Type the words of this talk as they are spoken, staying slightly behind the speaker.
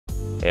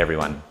Hey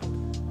everyone.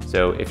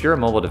 So if you're a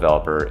mobile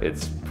developer,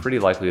 it's pretty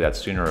likely that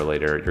sooner or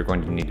later you're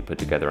going to need to put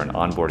together an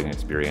onboarding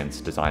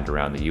experience designed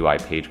around the UI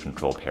page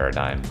control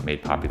paradigm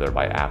made popular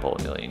by Apple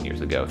a million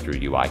years ago through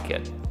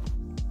UIKit.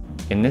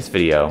 In this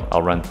video,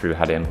 I'll run through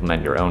how to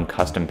implement your own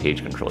custom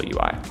page control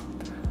UI.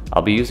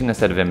 I'll be using a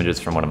set of images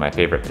from one of my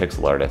favorite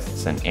pixel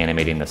artists and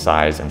animating the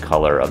size and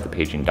color of the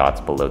paging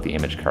dots below the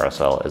image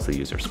carousel as the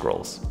user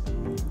scrolls.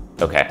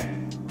 Okay,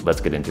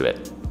 let's get into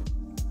it.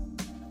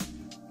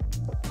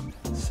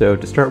 So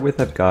to start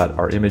with, I've got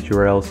our image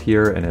URLs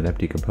here and an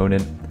empty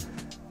component,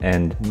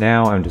 and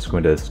now I'm just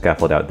going to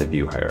scaffold out the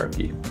view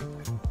hierarchy.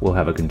 We'll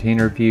have a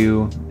container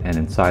view, and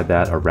inside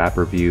that a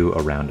wrapper view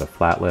around a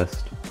flat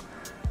list,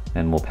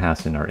 and we'll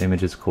pass in our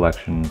images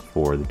collection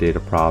for the data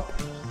prop.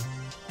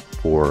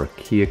 For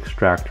key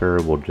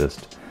extractor, we'll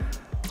just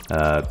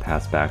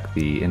pass back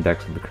the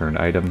index of the current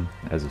item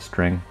as a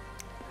string,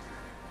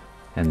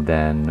 and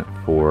then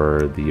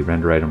for the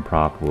render item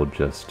prop, we'll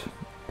just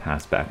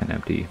pass back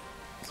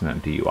some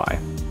empty UI.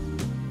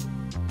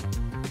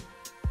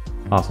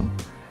 Awesome.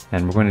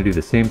 And we're going to do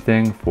the same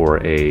thing for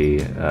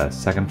a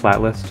second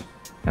flat list,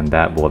 and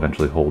that will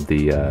eventually hold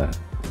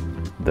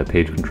the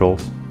page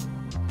controls.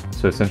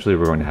 So essentially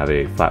we're going to have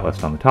a flat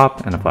list on the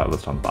top and a flat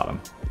list on the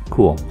bottom.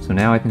 Cool, so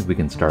now I think we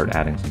can start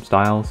adding some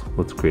styles.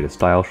 Let's create a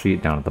style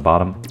sheet down at the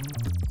bottom.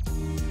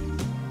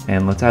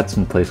 And let's add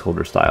some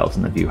placeholder styles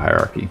in the view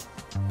hierarchy.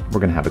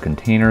 We're gonna have a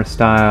container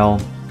style,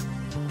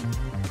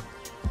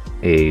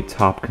 a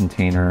top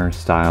container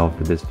style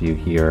for this view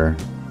here,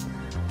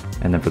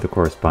 and then for the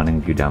corresponding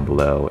view down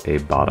below, a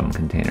bottom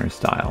container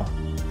style.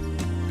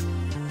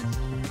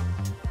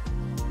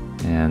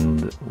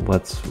 And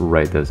let's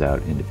write those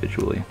out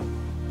individually.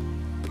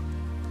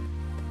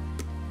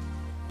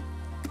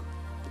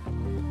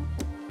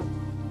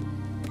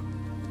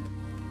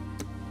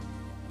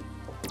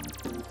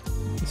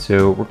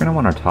 So we're going to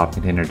want our top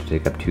container to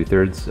take up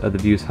 2/3 of the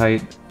view's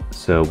height,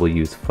 so we'll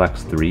use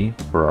flex 3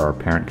 for our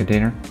parent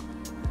container,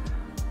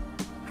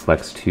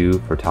 flex 2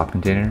 for top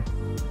container,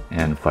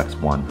 and flex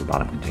 1 for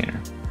bottom container.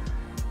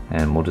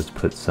 And we'll just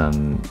put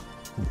some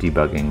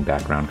debugging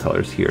background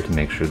colors here to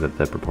make sure that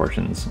the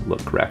proportions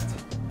look correct.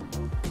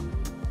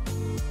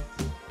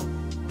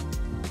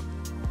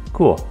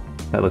 Cool,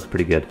 that looks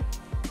pretty good.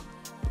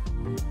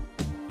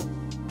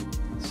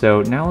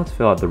 So now let's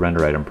fill out the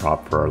render item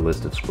prop for our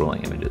list of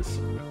scrolling images.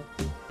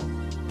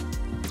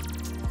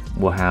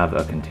 We'll have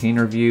a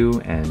container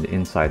view, and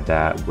inside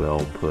that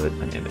we'll put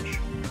an image.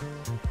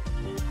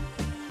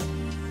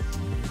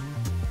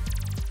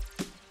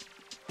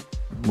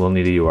 We'll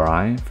need a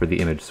URI for the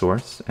image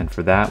source, and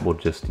for that we'll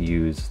just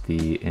use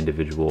the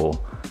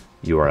individual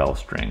URL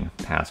string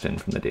passed in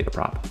from the data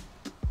prop.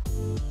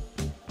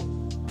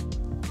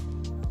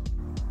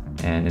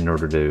 And in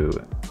order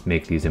to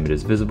make these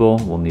images visible,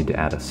 we'll need to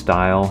add a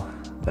style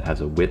that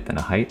has a width and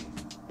a height.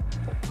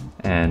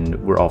 And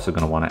we're also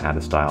going to want to add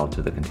a style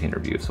to the container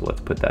view, so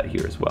let's put that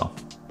here as well.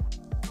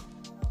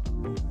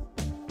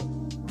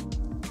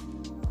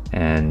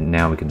 And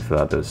now we can fill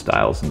out those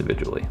styles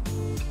individually.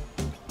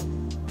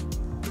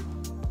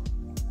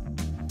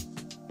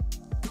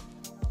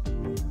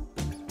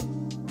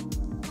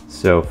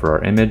 So for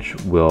our image,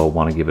 we'll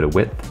want to give it a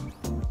width.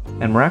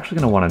 And we're actually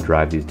going to want to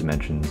drive these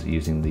dimensions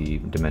using the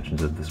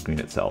dimensions of the screen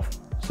itself.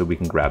 So we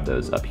can grab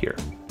those up here.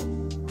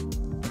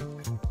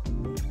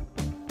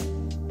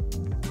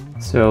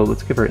 So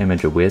let's give our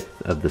image a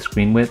width of the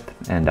screen width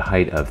and a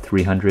height of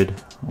 300,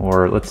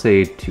 or let's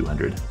say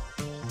 200.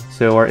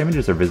 So our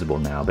images are visible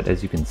now, but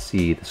as you can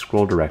see, the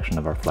scroll direction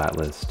of our flat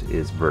list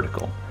is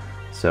vertical.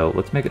 So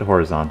let's make it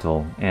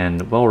horizontal,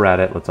 and while we're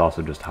at it, let's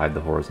also just hide the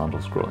horizontal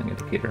scrolling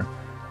indicator,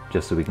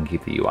 just so we can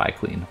keep the UI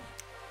clean.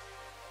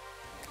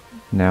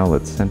 Now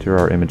let's center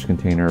our image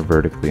container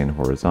vertically and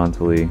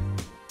horizontally.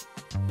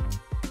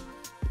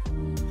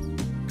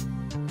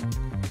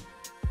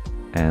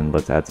 And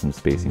let's add some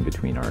spacing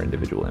between our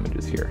individual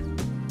images here.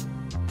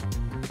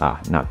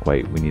 Not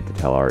quite. We need to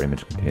tell our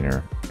image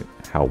container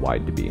how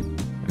wide to be.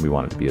 And we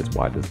want it to be as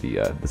wide as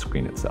the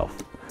screen itself.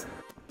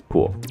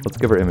 Cool. Let's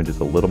give our images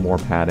a little more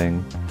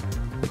padding.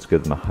 Let's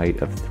give them a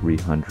height of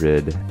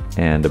 300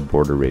 and a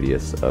border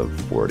radius of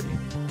 40.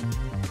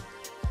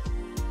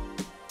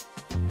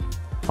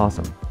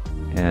 Awesome.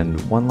 And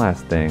one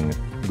last thing,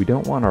 we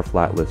don't want our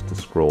flat list to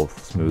scroll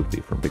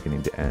smoothly from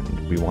beginning to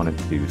end. We want it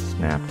to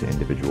snap to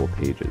individual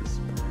pages.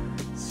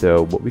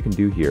 So what we can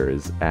do here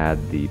is add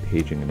the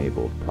paging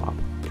enabled prop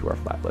to our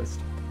flat list.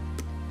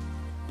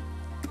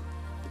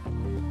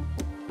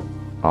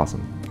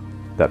 Awesome.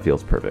 That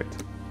feels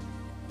perfect.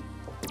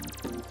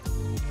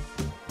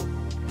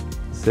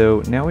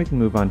 So now we can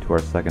move on to our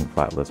second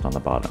flat list on the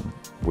bottom,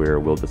 where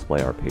we'll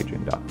display our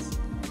paging dots.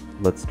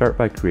 Let's start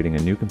by creating a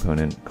new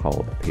component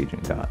called paging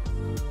dot.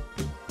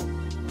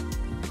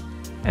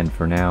 And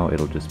for now,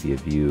 it'll just be a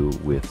view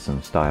with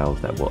some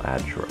styles that we'll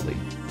add shortly.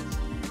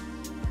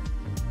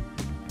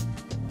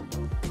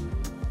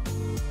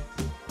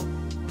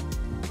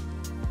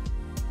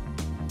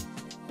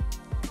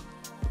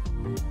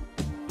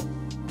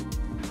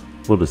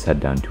 We'll just head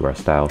down to our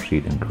style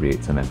sheet and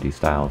create some empty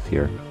styles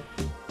here.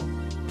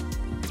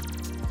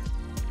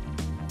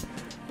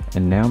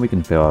 And now we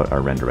can fill out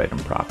our render item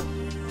prop.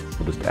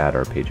 We'll just add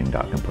our paging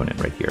dot component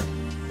right here.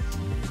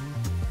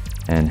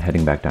 And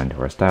heading back down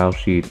to our style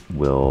sheet,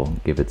 we'll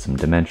give it some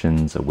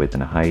dimensions, a width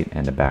and a height,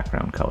 and a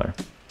background color.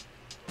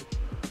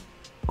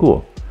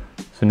 Cool.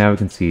 So now we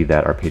can see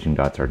that our paging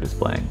dots are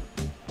displaying.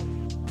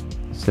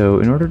 So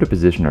in order to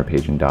position our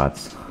paging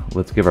dots,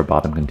 let's give our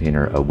bottom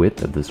container a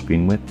width of the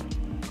screen width.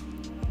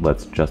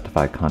 Let's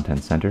justify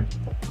content center.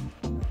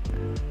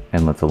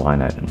 And let's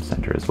align item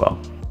center as well.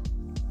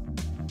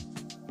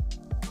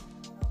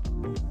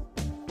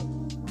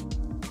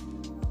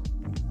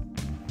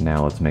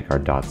 Now let's make our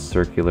dots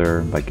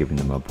circular by giving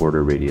them a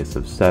border radius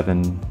of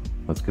 7.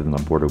 Let's give them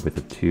a border width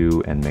of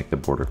 2 and make the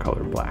border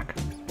color black.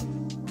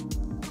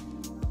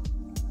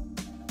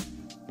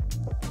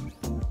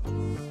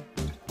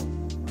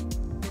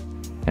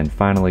 And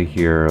finally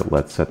here,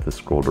 let's set the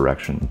scroll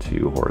direction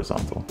to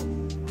horizontal.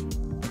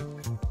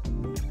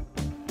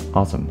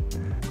 Awesome.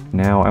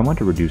 Now I want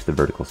to reduce the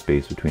vertical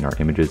space between our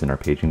images and our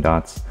paging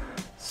dots.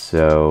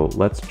 So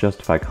let's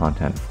justify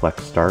content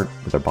flex start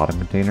with our bottom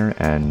container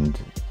and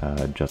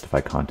justify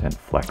content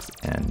flex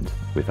end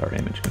with our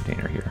image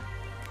container here.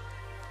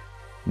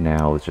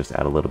 Now let's just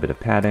add a little bit of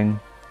padding.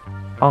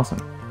 Awesome.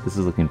 This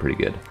is looking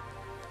pretty good.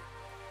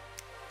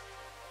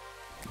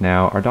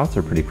 Now our dots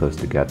are pretty close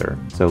together,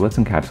 so let's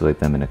encapsulate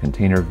them in a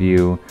container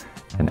view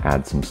and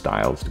add some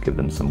styles to give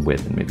them some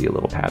width and maybe a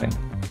little padding.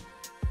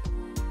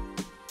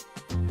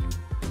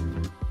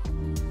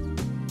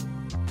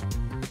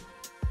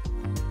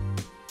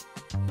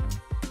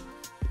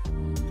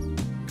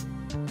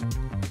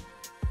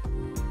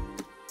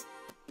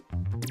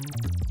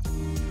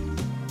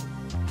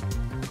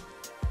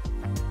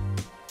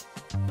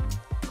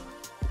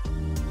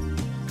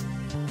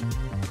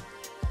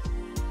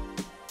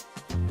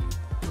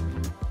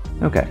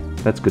 Okay,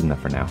 that's good enough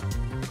for now.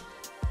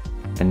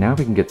 And now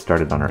we can get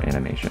started on our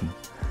animation.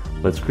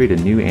 Let's create a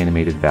new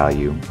animated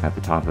value at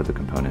the top of the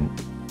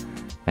component,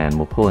 and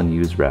we'll pull in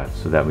useRef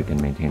so that we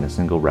can maintain a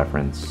single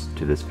reference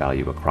to this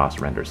value across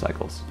render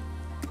cycles.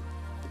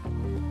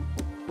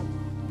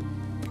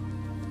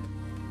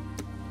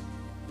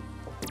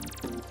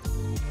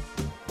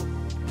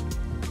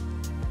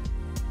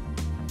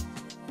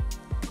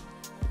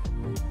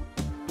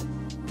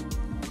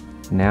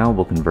 Now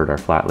we'll convert our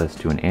flat list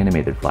to an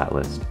animated flat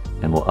list,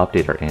 and we'll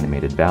update our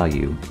animated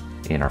value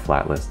in our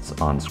flat lists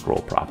on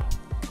scroll prop.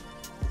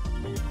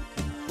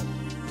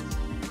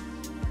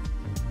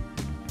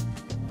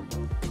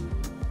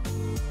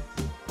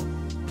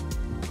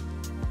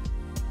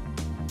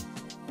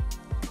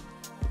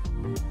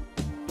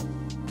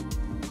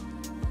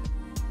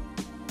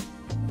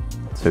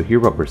 So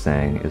here what we're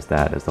saying is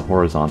that as the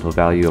horizontal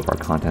value of our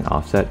content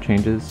offset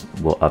changes,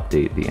 we'll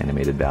update the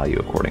animated value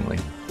accordingly.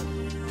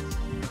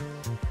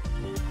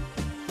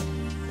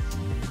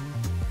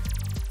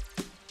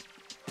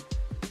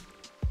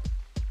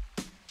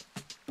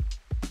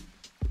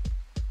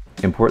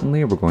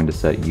 Importantly, we're going to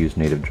set use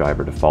native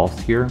driver to false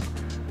here.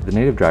 The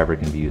native driver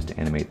can be used to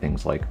animate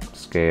things like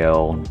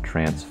scale,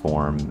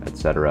 transform,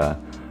 etc.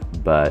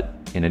 But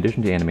in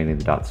addition to animating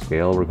the dot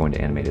scale, we're going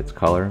to animate its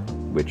color,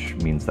 which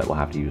means that we'll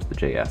have to use the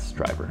JS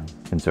driver.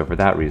 And so for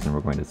that reason,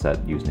 we're going to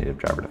set use native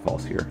driver to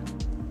false here.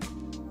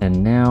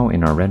 And now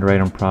in our render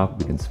item prop,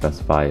 we can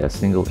specify a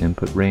single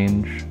input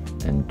range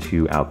and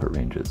 2 output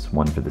ranges,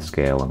 one for the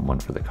scale and one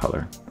for the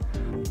color.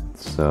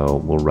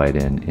 So we'll write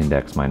in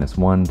index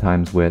 -1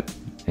 times width,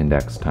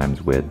 index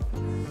times width,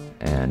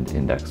 and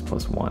index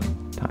 +1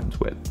 times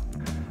width.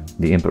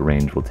 The input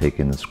range will take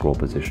in the scroll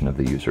position of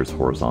the user's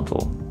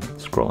horizontal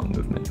scrolling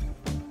movement.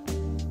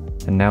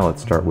 And now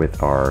let's start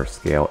with our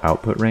scale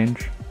output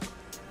range.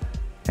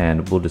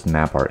 And we'll just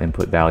map our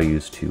input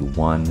values to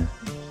 1,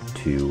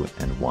 2,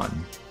 and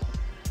 1.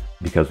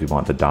 Because we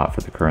want the dot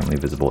for the currently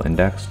visible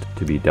index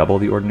to be double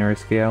the ordinary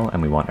scale,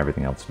 and we want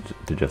everything else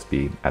to just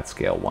be at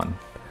scale 1.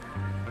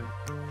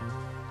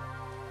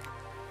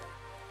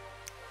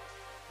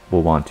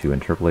 We'll want to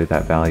interpolate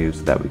that value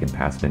so that we can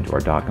pass it into our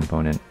dot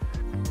component.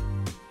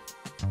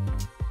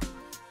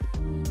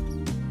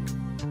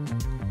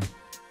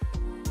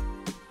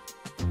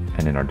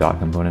 And in our dot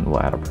component,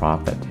 we'll add a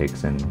prop that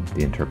takes in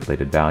the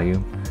interpolated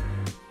value,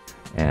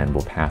 and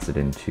we'll pass it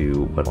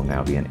into what will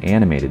now be an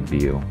animated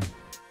view.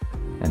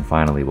 And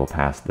finally, we'll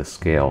pass the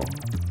scale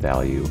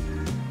value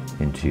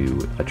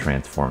into a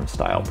transform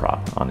style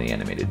prop on the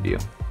animated view.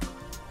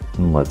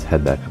 And let's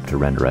head back up to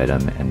render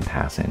item and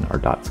pass in our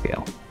dot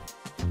scale.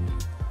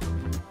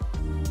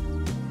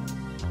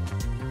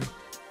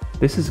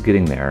 This is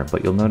getting there,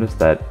 but you'll notice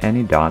that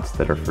any dots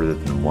that are further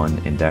than 1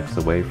 index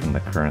away from the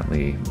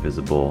currently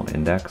visible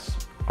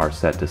index are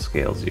set to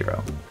scale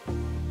 0.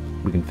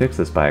 We can fix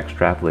this by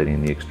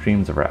extrapolating the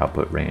extremes of our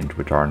output range,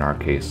 which are in our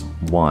case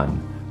 1,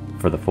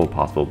 for the full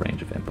possible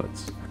range of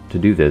inputs. To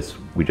do this,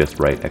 we just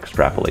write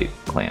extrapolate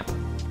clamp.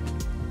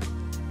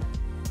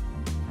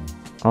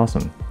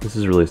 Awesome, this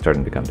is really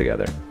starting to come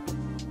together.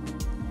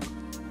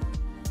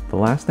 The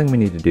last thing we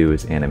need to do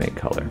is animate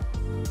color.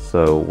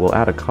 So we'll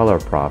add a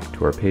color prop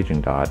to our paging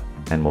dot,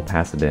 and we'll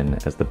pass it in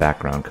as the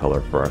background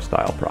color for our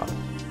style prop.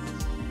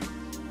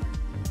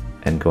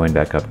 And going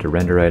back up to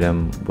render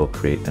item, we'll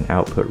create an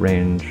output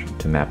range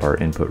to map our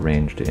input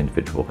range to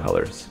individual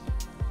colors.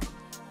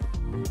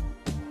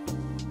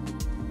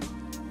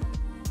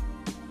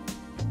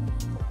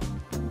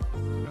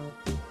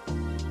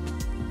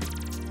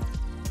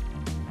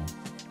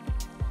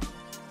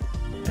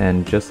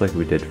 And just like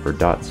we did for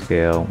dot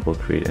scale, we'll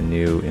create a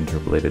new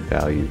interpolated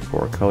value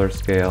for color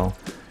scale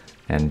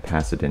and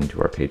pass it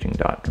into our paging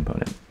dot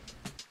component.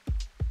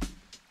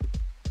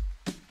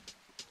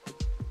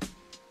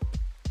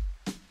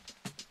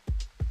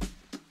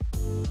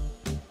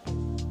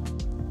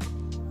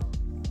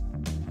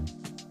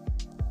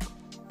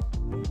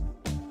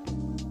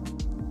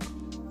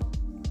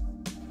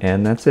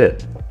 And that's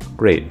it.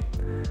 Great.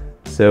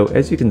 So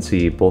as you can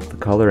see, both the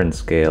color and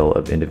scale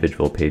of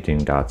individual paging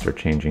dots are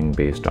changing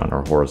based on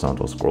our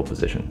horizontal scroll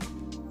position.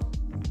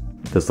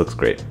 This looks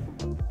great.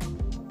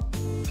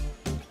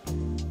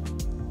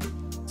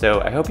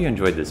 So I hope you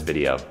enjoyed this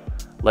video.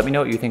 Let me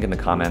know what you think in the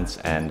comments,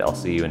 and I'll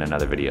see you in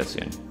another video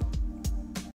soon.